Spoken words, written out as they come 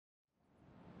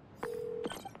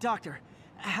Doctor,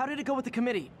 how did it go with the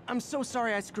committee? I'm so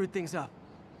sorry I screwed things up.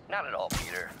 Not at all,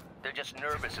 Peter. They're just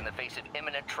nervous in the face of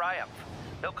imminent triumph.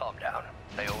 They'll calm down.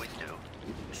 They always do.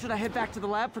 Should I head back to the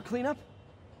lab for cleanup?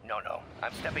 No.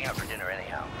 I'm stepping out for dinner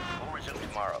anyhow. We'll resume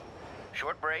tomorrow.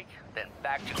 Short break, then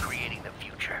back to creating the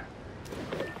future.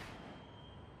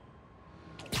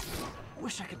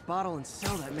 Wish I could bottle and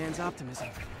sell that man's optimism.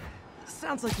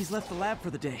 Sounds like he's left the lab for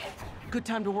the day. Good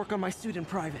time to work on my suit in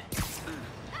private.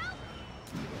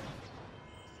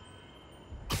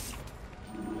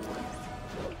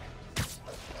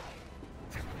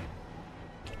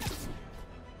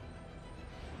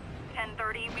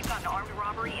 We've got an armed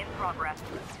robbery in progress.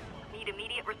 Need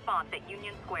immediate response at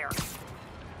Union Square.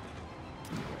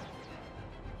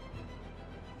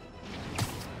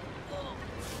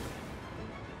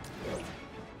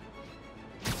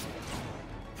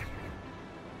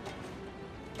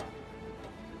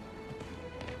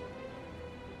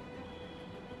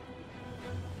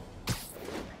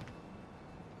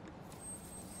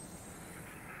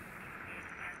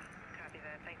 Copy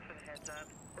that. Thanks for the heads up.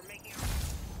 We're making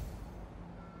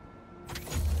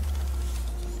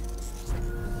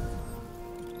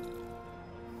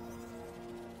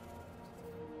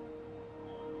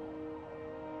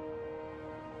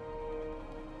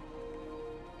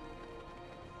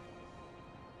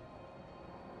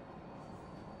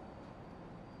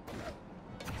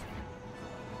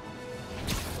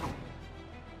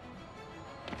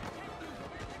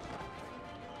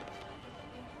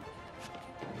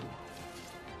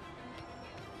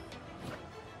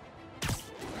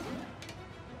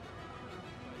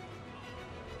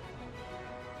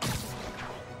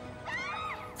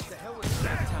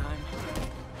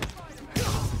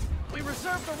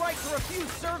Reserve the right to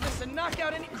refuse service and knock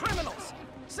out any criminals.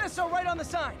 Says so right on the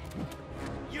sign.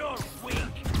 You're weak.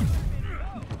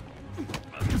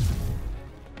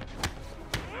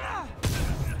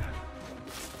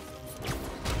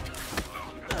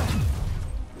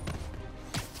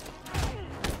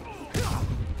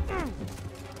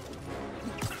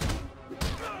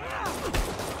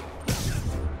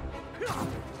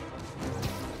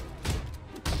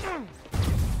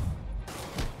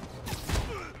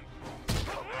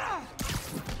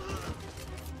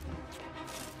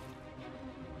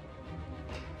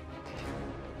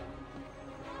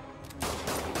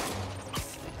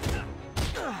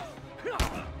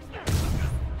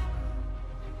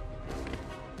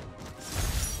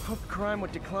 Hoped crime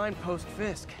would decline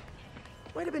post-Fisk.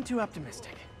 Might have been too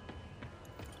optimistic.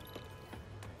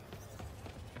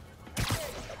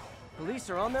 Police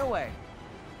are on their way.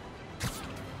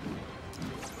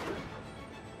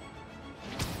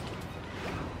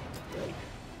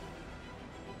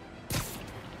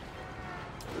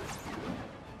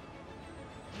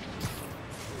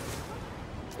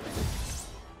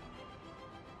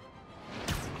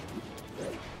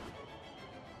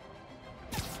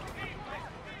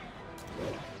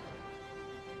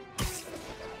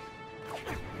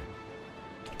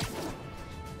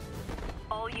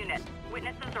 All units,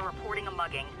 witnesses are reporting a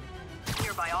mugging.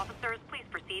 Nearby officers, please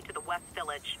proceed to the West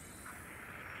Village.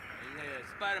 Hey,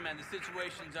 Spider-Man, the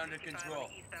situation's under control.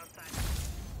 eastbound side.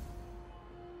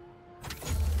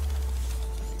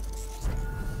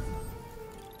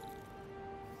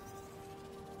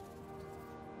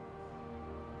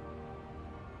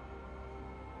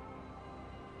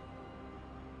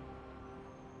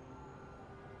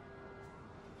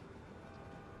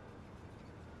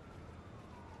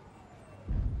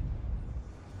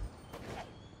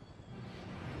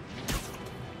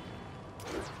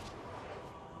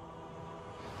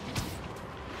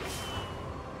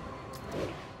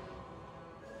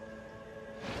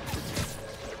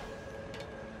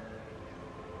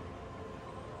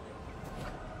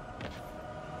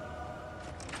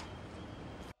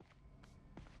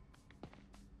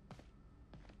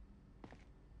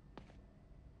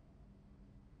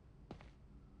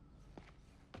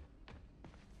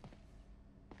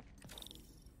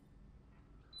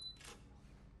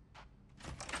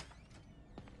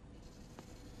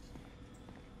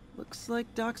 Looks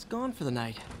like Doc's gone for the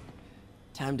night.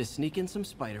 Time to sneak in some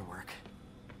spider work.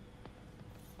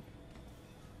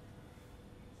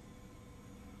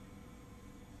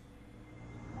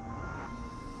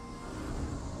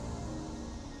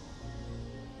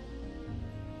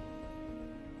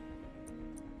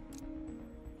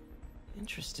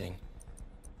 Interesting.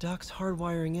 Doc's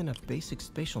hardwiring in a basic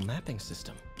spatial mapping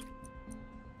system.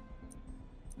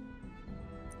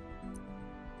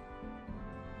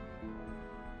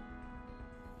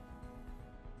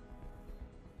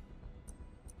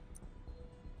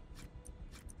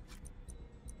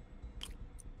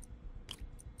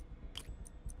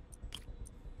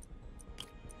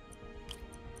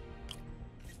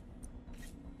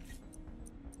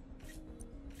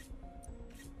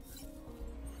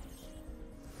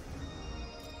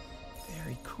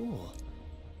 cool.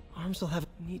 Arms will have...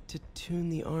 Need to tune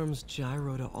the arm's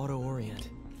gyro to auto-orient.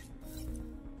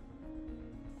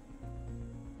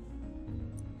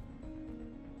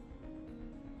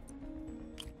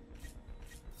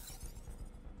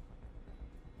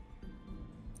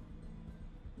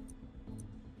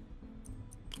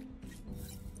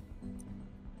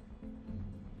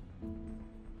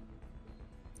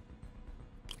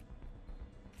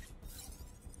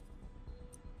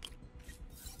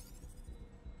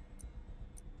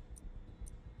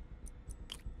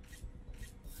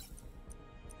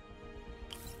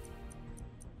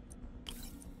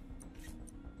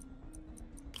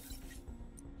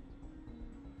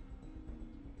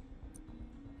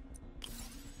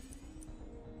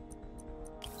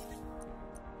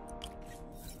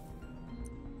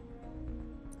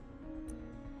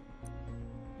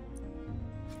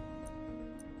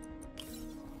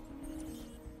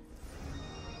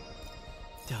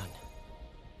 Done.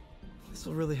 This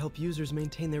will really help users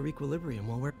maintain their equilibrium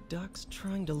while we're... Doc's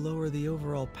trying to lower the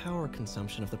overall power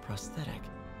consumption of the prosthetic.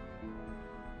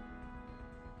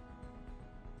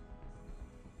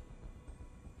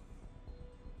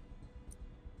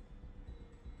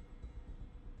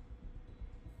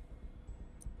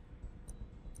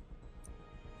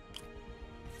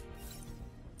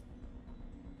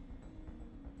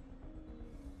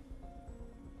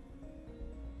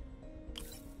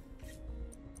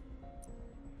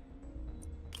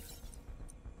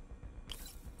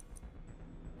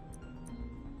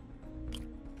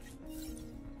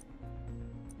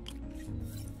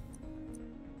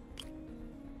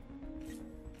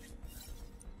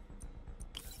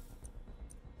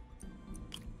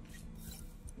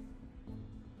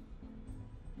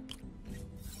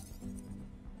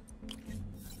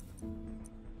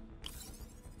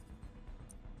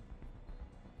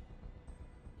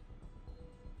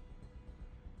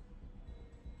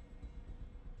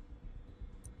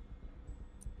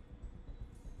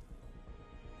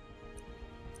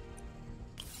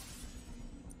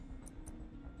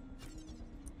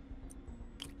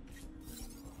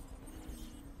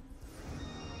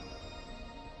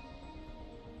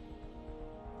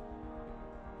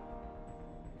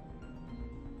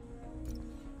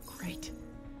 Great.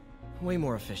 Way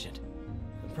more efficient.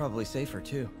 And probably safer,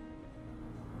 too.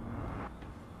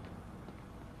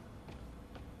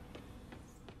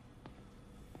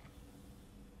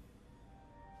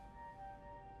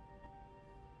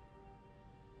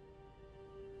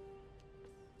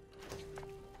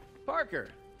 Parker!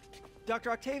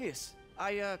 Dr. Octavius,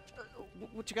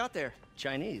 what you got there?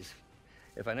 Chinese.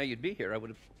 If I know you'd be here, I would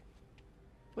have...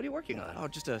 What are you working on? Oh,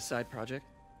 just a side project.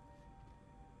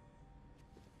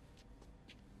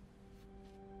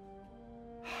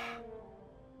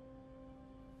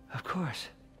 Of course.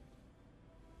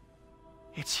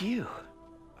 It's you.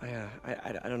 I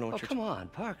don't know what Oh, you're... come on,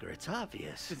 Parker, it's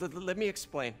obvious. Just let me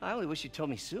explain. I only wish you told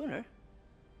me sooner.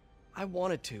 I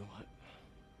wanted to,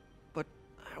 but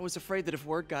I was afraid that if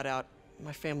word got out,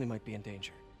 my family might be in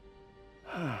danger.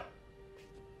 Huh.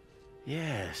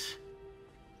 Yes.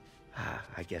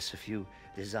 I guess if you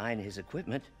design his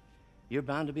equipment, you're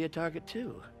bound to be a target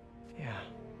too. Yeah.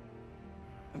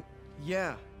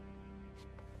 Yeah.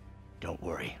 Don't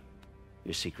worry.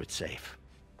 Your secret's safe.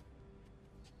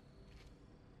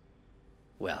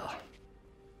 Well,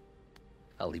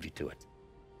 I'll leave you to it.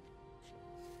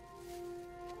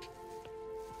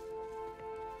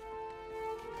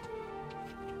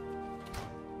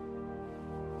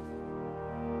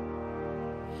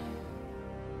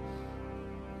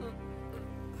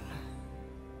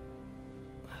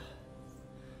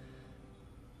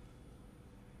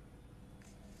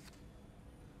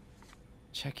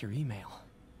 Check your email.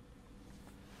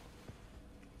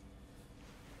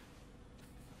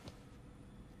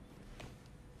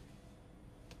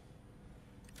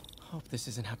 Hope this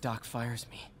isn't how Doc fires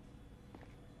me.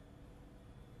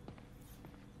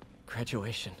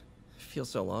 Graduation. Feels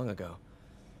so long ago.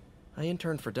 I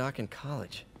interned for Doc in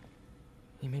college.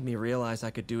 He made me realize I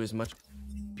could do as much...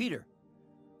 Peter,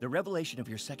 the revelation of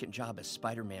your second job as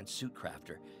Spider-Man suit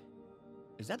crafter,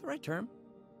 is that the right term?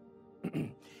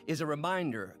 Is a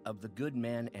reminder of the good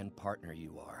man and partner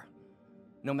you are.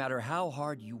 No matter how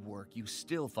hard you work, you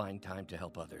still find time to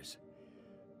help others.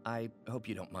 I hope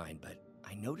you don't mind, but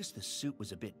I noticed the suit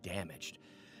was a bit damaged,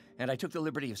 and I took the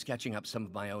liberty of sketching up some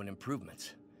of my own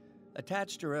improvements.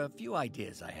 Attached are a few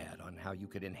ideas I had on how you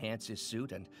could enhance his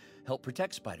suit and help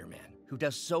protect Spider-Man, who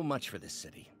does so much for this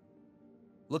city.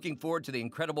 Looking forward to the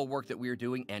incredible work that we're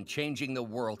doing and changing the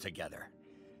world together.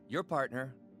 Your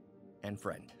partner and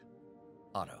friend,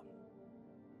 Otto.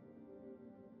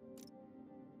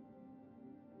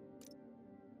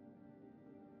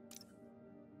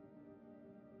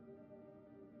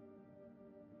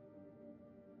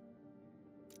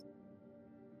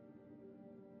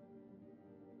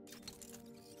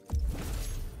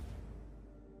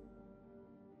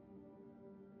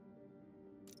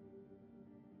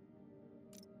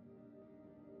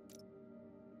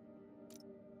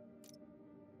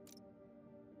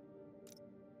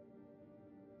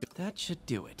 That should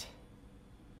do it.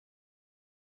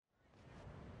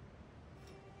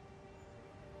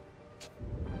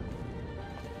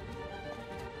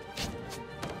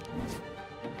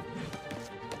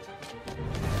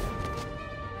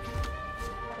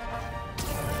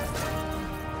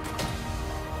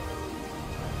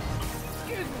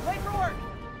 Excuse me, late for work!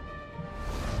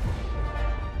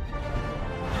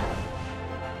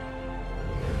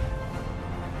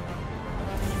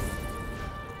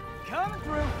 Coming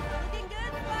through! Looking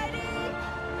good, Spidey!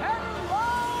 Hello,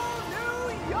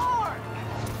 New York!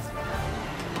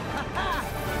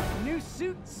 Ha-ha! New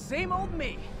suit, same old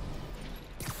me.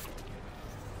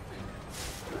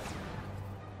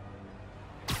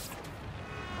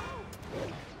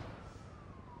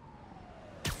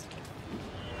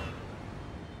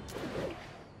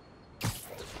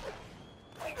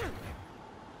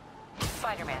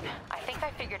 Spider-Man, I think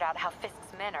I figured out how Fisk's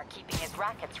men are keeping his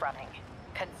rackets running.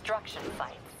 Construction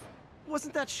sites.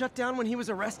 Wasn't that shut down when he was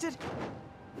arrested?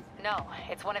 No,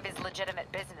 it's one of his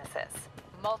legitimate businesses.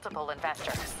 Multiple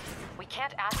investors. We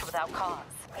can't act without cause.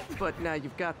 But now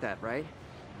you've got that, right?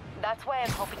 That's why I'm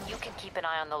hoping you can keep an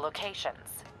eye on the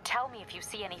locations. Tell me if you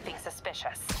see anything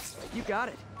suspicious. You got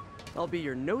it. I'll be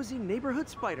your nosy neighborhood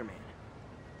Spider-Man.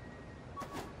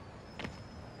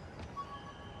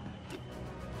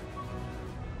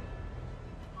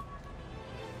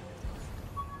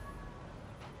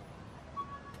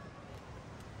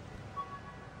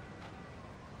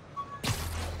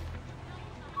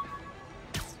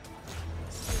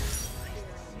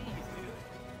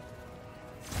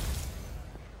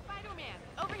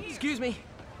 Excuse me.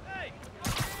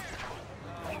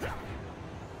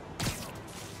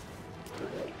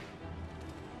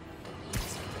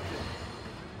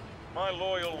 My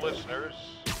loyal listeners,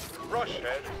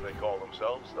 brushheads they call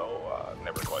themselves, though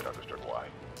never quite understood why,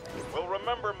 will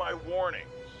remember my warnings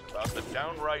about the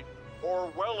downright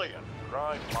Orwellian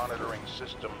crime monitoring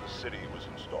system the city was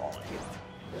installing.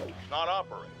 It's not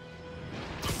operating.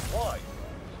 Why?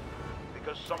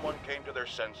 Because someone came to their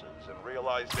senses and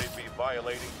realized they'd be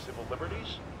violating civil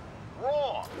liberties?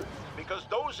 Wrong! Because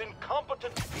those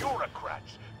incompetent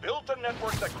bureaucrats built a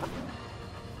network that...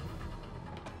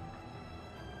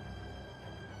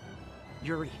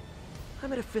 Yuri,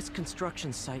 I'm at a Fisk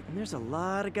construction site, and there's a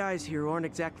lot of guys here who aren't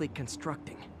exactly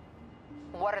constructing.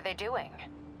 What are they doing?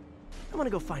 I'm gonna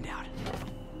go find out.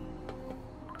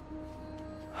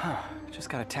 Huh, just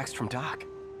got a text from Doc.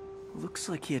 Looks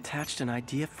like he attached an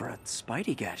idea for a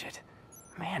Spidey gadget.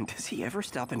 Man, does he ever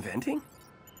stop inventing?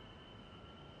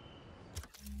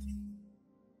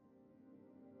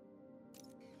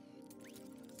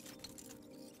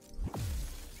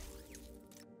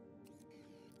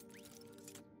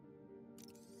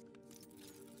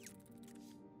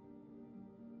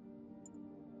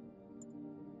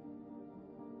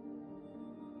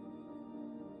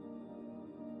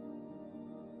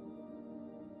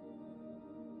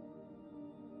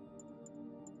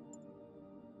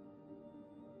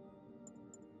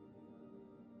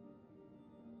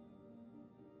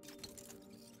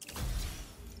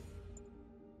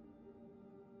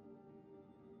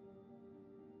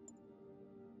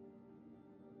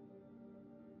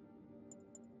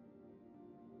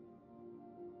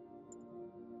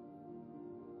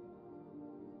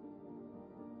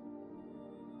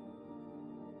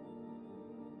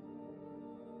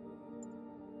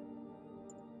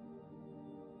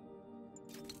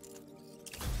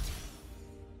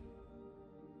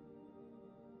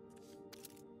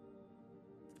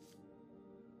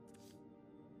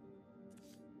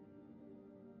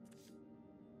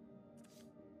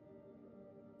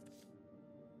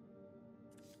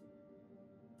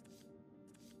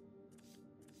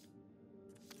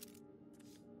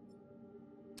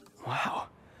 Wow,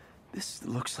 this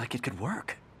looks like it could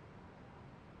work.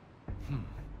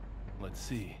 Let's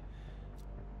see.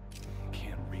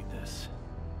 Can't read this.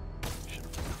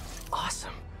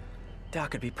 Awesome.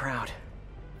 Doc would be proud.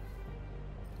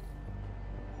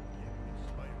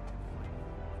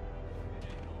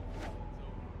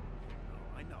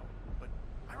 I know, but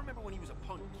I remember when he was a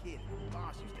punk kid, the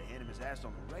boss used to hand him his ass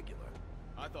on the regular.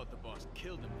 I thought the boss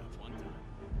killed him that one time.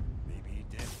 Maybe he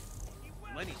did.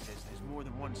 Lenny says there's more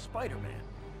than one Spider-Man.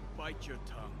 Bite your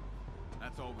tongue.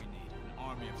 That's all we need, an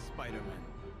army of Spider-Men.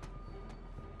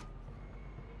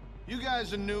 You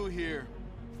guys are new here,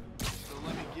 so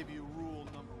let me give you rule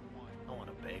number one. I want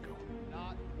a bagel. Do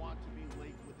not want to be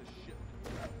late with a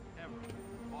shipment. Ever.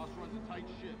 Boss runs a tight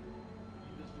ship.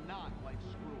 He does not like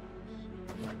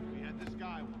screw-ups. We had this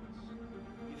guy once.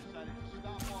 He decided to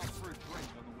stop off for a drink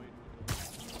on the way to the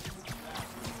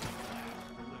That's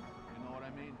you know what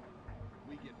I mean?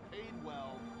 We get paid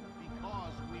well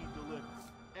because we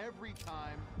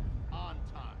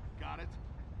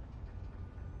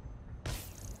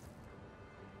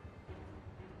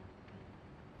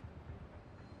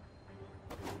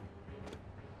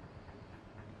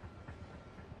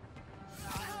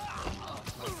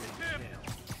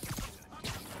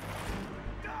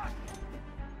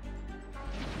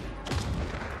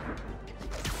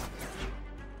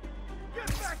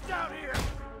down here!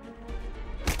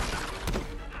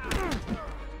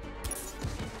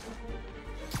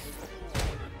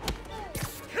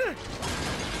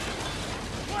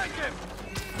 Flank him!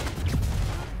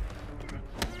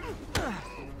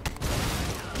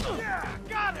 Yeah,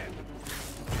 got it!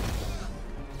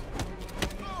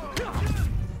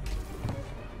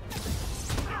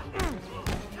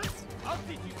 I'll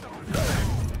teach you something.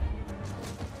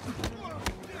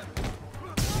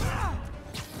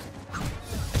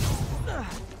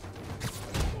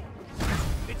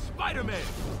 It's Spider-Man!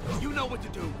 You know what to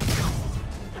do!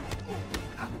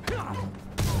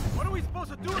 What are we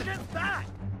supposed to do against that?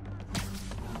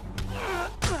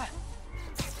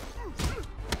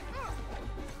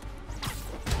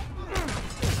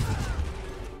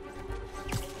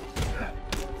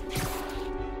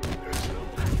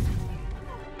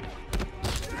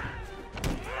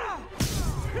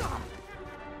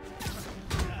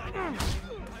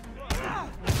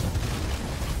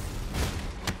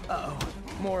 Uh-oh,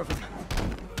 more of them.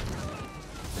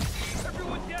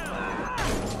 Everyone down!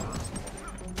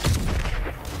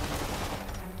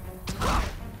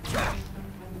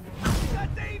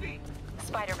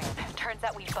 Spider-Man, turns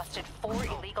out we've busted 4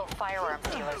 illegal firearms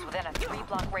dealers within a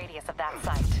 3-block radius of that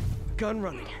site. Gun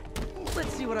running.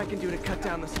 Let's see what I can do to cut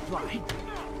down the supply.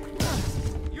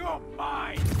 You're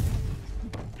mine!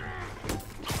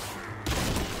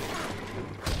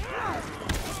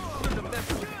 You're the member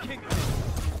of the Kingdom.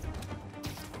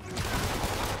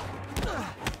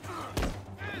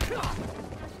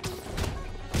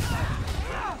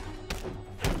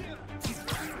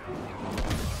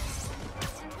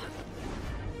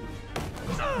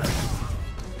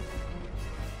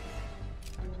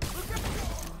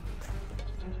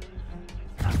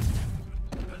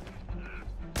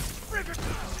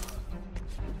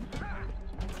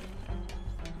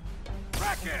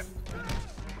 Crack him!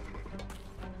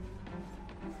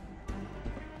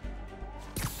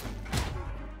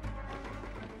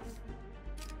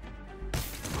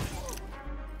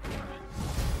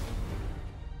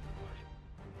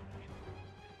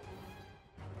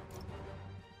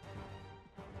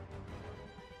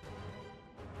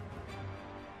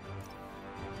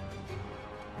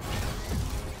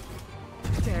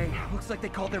 Dang, looks like they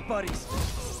called their buddies.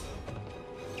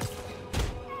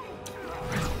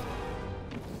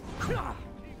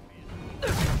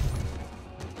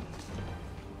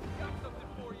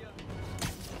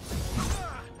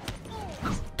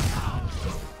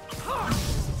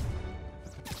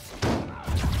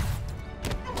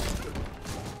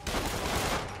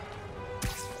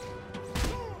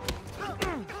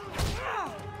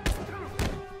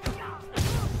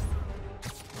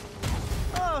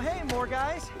 Oh, hey, more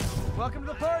guys. Welcome to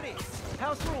the party.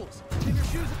 House rules. Leave your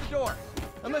shoes at the door.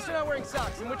 Unless you're not wearing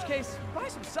socks, in which case, buy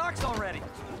some socks already.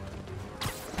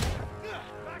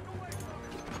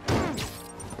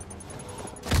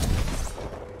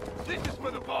 This is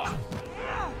for the boss!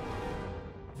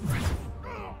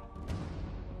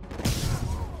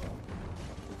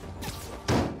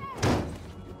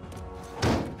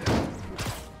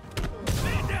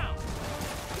 Man down!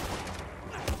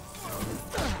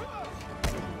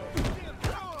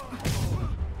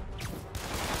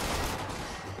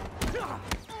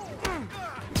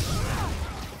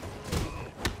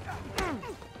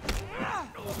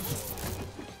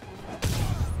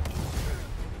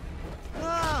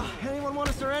 Ah, anyone want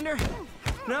to surrender?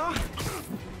 No?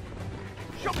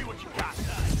 Show me what you got!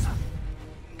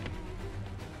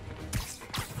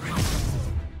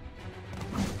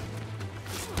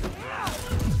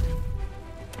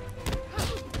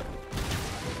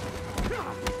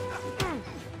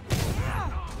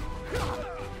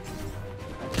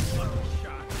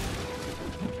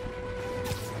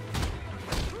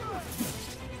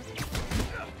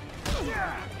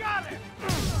 Yeah, got it!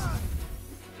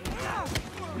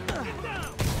 Get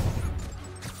down!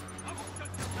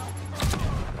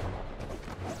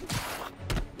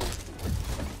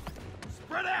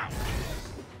 Spread out!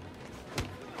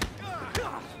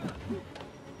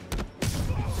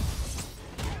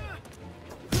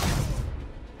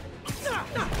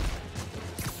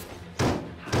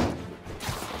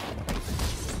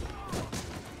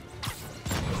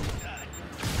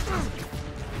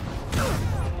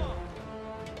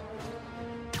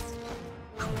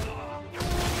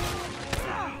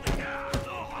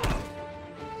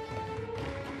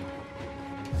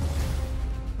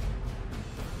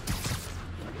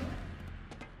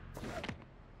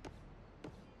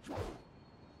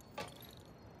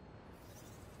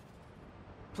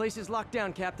 Place is locked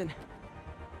down, Captain.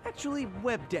 Actually,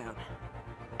 webbed down.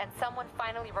 And someone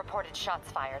finally reported shots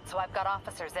fired, so I've got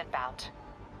officers inbound.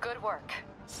 Good work.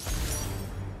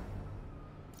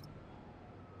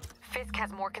 Fisk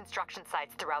has more construction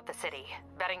sites throughout the city,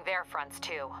 vetting their fronts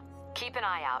too. Keep an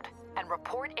eye out, and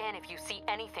report in if you see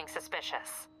anything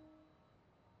suspicious.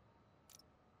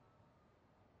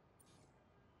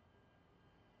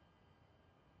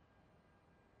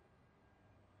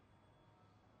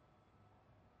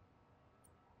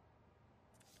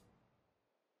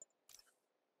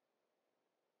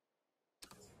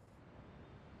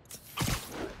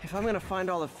 If I'm gonna find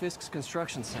all of Fisk's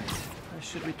construction sites, I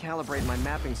should recalibrate my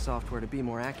mapping software to be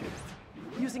more accurate.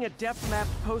 Using a depth map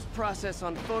post-process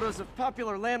on photos of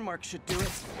popular landmarks should do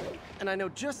it. And I know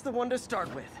just the one to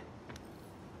start with.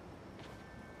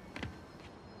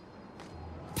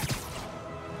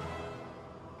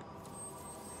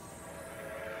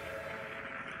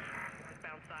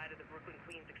 Southbound side of the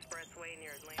Brooklyn-Queens Expressway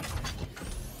near Atlanta.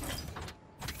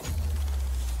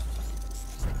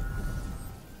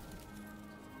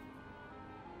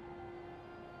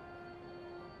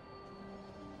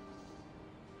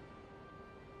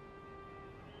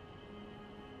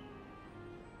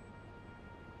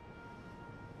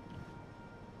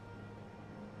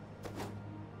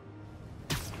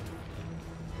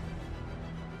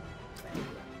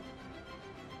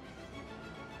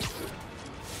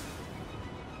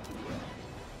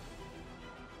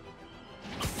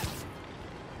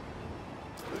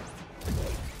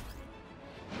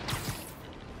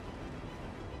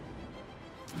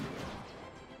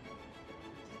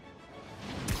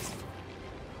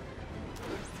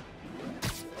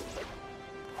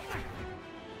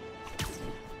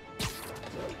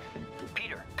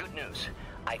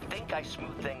 I think I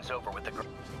smoothed things over with the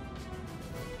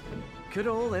Good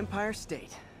old Empire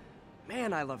State.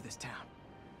 Man, I love this town.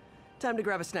 Time to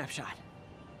grab a snapshot.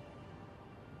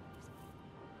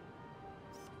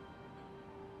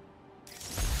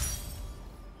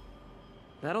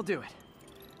 That'll do it.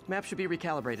 Map should be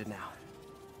recalibrated now.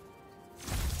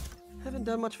 Haven't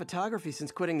done much photography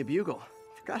since quitting the Bugle.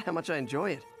 Forgot how much I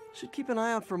enjoy it. Should keep an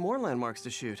eye out for more landmarks to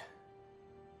shoot.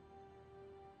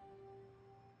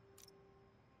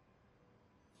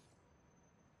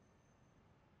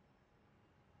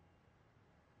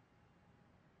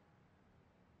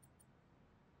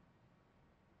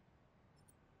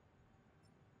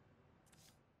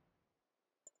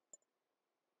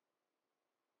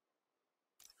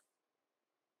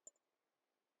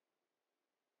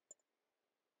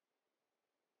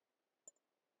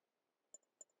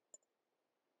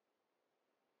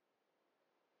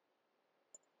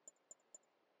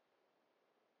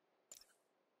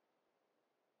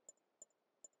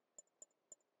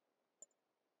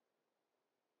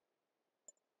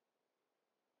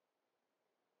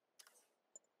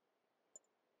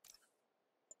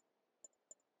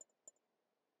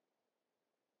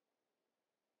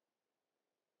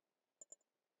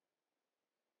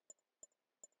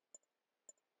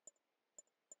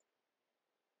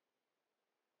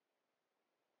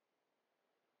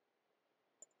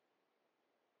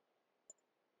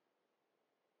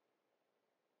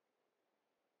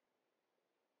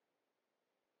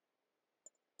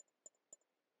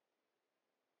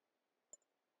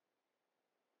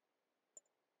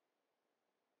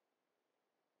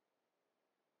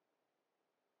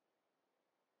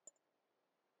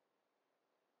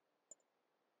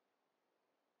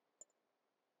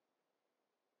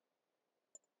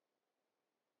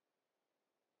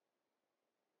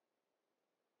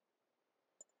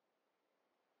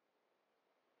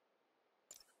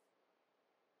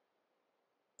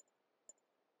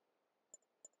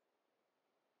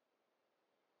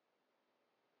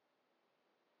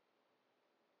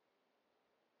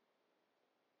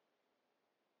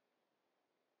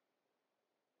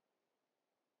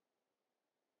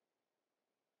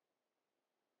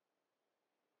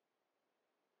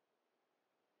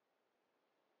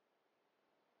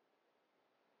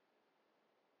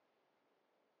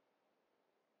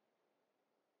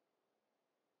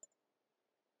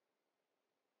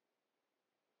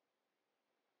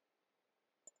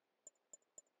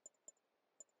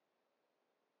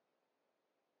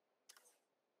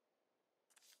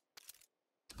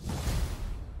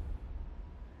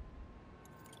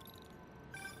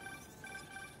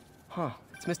 Huh,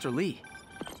 it's Mr. Lee.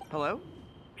 Hello?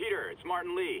 Peter, it's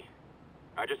Martin Lee.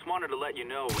 I just wanted to let you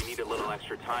know we need a little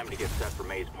extra time to get set for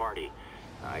May's party.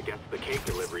 I guess the cake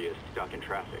delivery is stuck in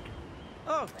traffic.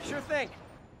 Oh, sure thing.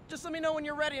 Just let me know when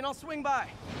you're ready and I'll swing by.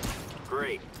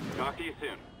 Great. Talk to you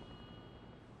soon.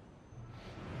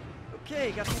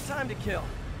 Okay, got some time to kill.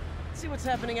 Let's see what's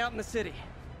happening out in the city.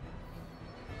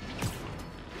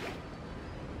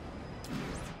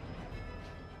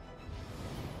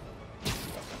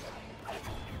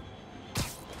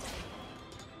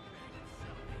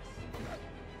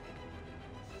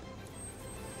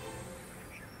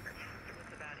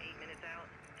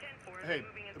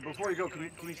 Before you go, can you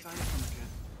sign it for me, kid?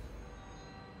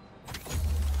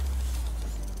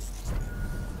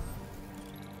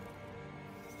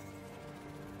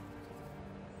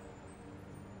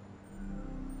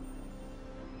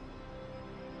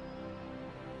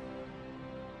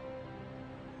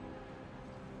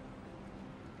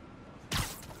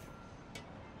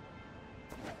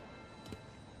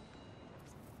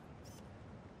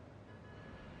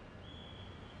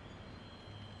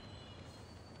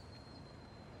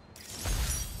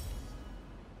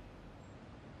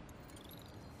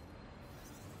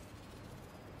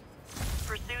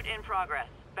 Pursuit in progress.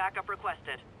 Backup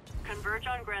requested. Converge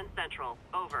on Grand Central.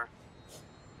 Over.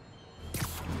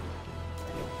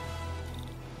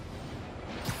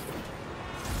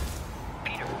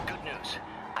 Peter, good news.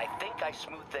 I think I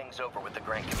smoothed things over with the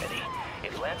Grant Committee.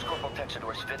 If Lance Corporal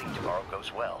Texador's fitting tomorrow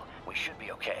goes well, we should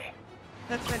be okay.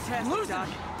 That's fantastic, Doc.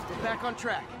 We're back on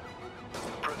track.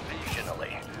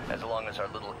 Provisionally, as long as our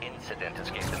little incident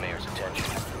escaped the mayor's attention.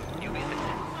 You'll be the...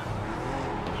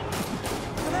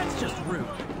 Well, that's just rude.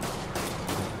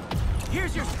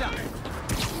 Here's your stuff.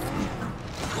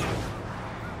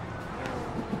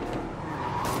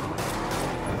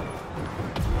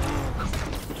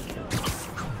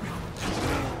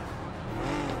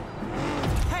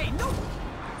 Hey, no!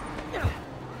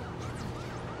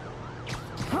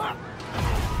 Huh?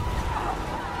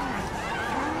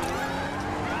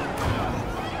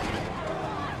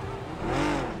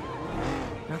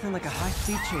 Nothing like a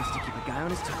high-speed chase to keep a guy on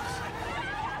his toes.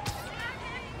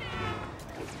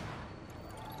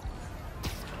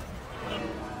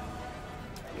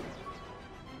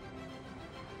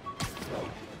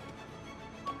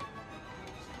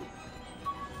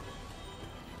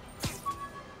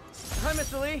 Hi,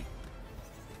 Mr. Lee.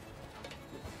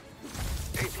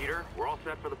 Hey, Peter. We're all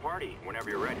set for the party, whenever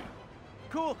you're ready.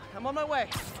 Cool. I'm on my way.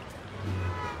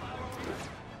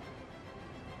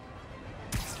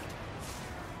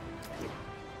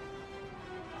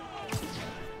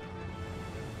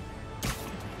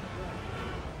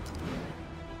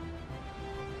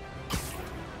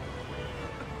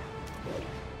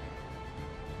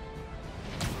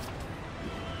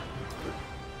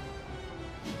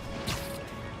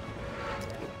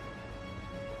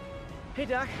 Hey,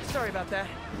 Doc. Sorry about that.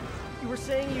 You were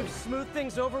saying you've smoothed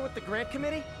things over with the Grant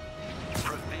Committee?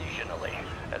 Provisionally,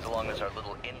 as long as our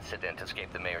little incident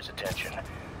escaped the mayor's attention.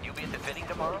 You'll be at the fitting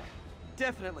tomorrow?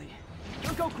 Definitely.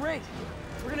 It'll go great.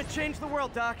 We're gonna change the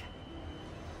world, Doc.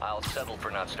 I'll settle for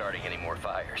not starting any more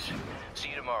fires. See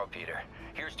you tomorrow, Peter.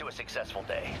 Here's to a successful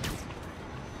day.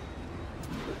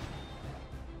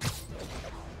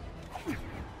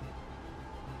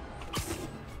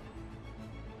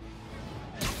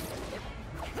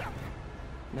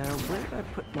 Now, where did I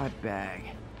put my bag?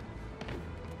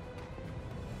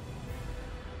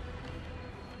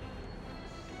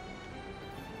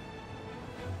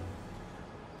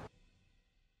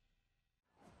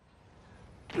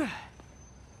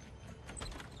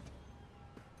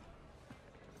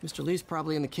 Mr. Lee's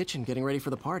probably in the kitchen getting ready for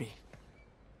the party.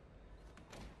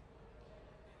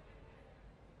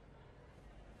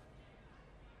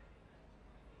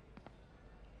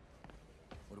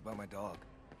 What about my dog?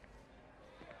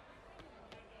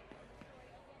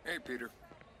 Hey, Peter.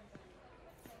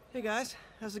 Hey, guys.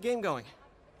 How's the game going?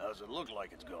 How's it look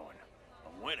like it's going?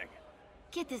 I'm winning.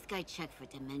 Get this guy checked for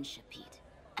dementia, Pete.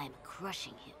 I'm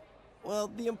crushing him. Well,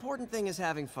 the important thing is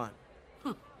having fun.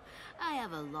 I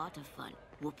have a lot of fun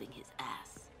whooping his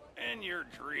ass. And your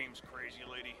dreams, crazy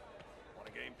lady. Want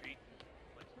a game, Pete?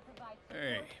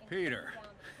 Hey, Peter.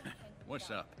 What's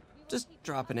up? Just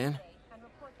dropping in.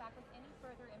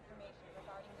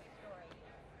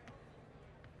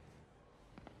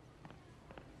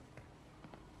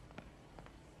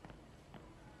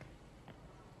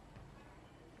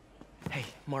 Hey,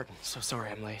 Martin, so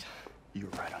sorry I'm late. You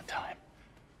were right on time.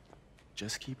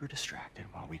 Just keep her distracted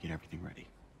while we get everything ready.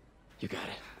 You got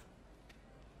it.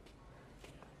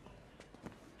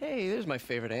 Hey, there's my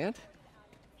favorite aunt.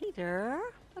 Peter,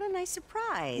 what a nice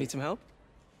surprise. Need some help?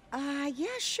 Yeah,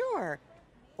 sure.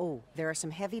 Oh, there are some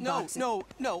heavy No, boxes.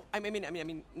 no. I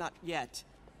mean, not yet.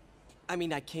 I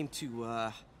mean, I came to,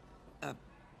 I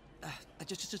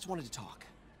just wanted to talk.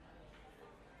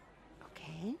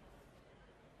 Okay.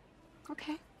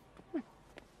 Okay.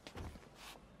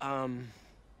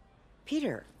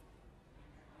 Peter,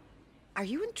 are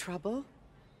you in trouble?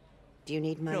 Do you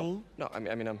need money? No, I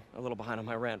mean, I'm a little behind on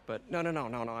my rent, but no,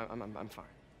 I'm fine.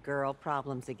 Girl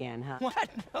problems again, huh? What?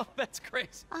 No, that's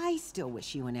crazy. I still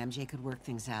wish you and MJ could work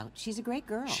things out. She's a great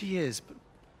girl. She is, but...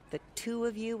 The two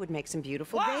of you would make some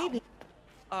beautiful Wow! babies.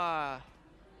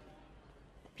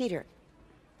 Peter.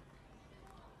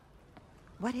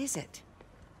 What is it?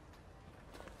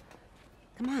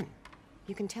 Come on.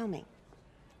 You can tell me.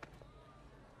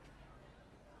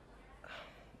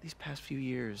 These past few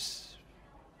years,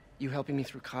 you helping me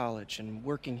through college and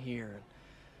working here, and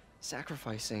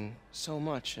sacrificing so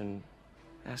much and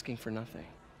asking for nothing.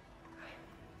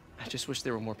 I just wish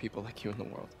there were more people like you in the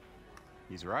world.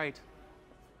 He's right.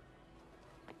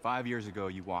 5 years ago,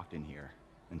 you walked in here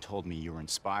and told me you were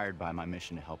inspired by my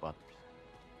mission to help others.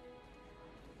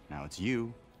 Now it's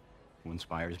you who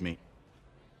inspires me.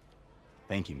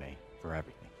 Thank you, May, for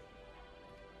everything.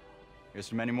 Here's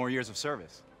to many more years of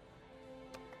service.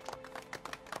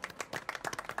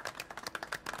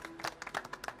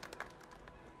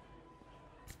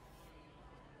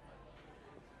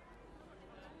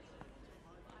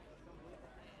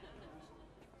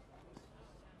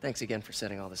 Thanks again for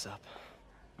setting all this up.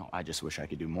 Oh, I just wish I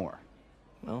could do more.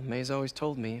 Well, May's always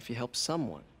told me if you help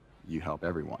someone, You help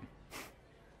everyone.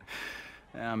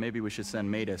 Maybe we should send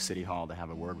May to City Hall to have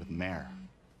a word with the mayor.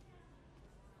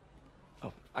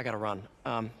 Oh, I gotta run.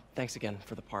 Thanks again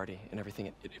for the party and everything.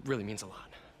 It really means a lot.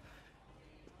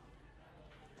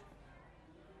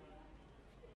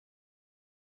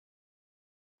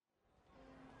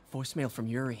 Voicemail from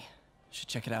Yuri. Should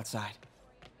check it outside.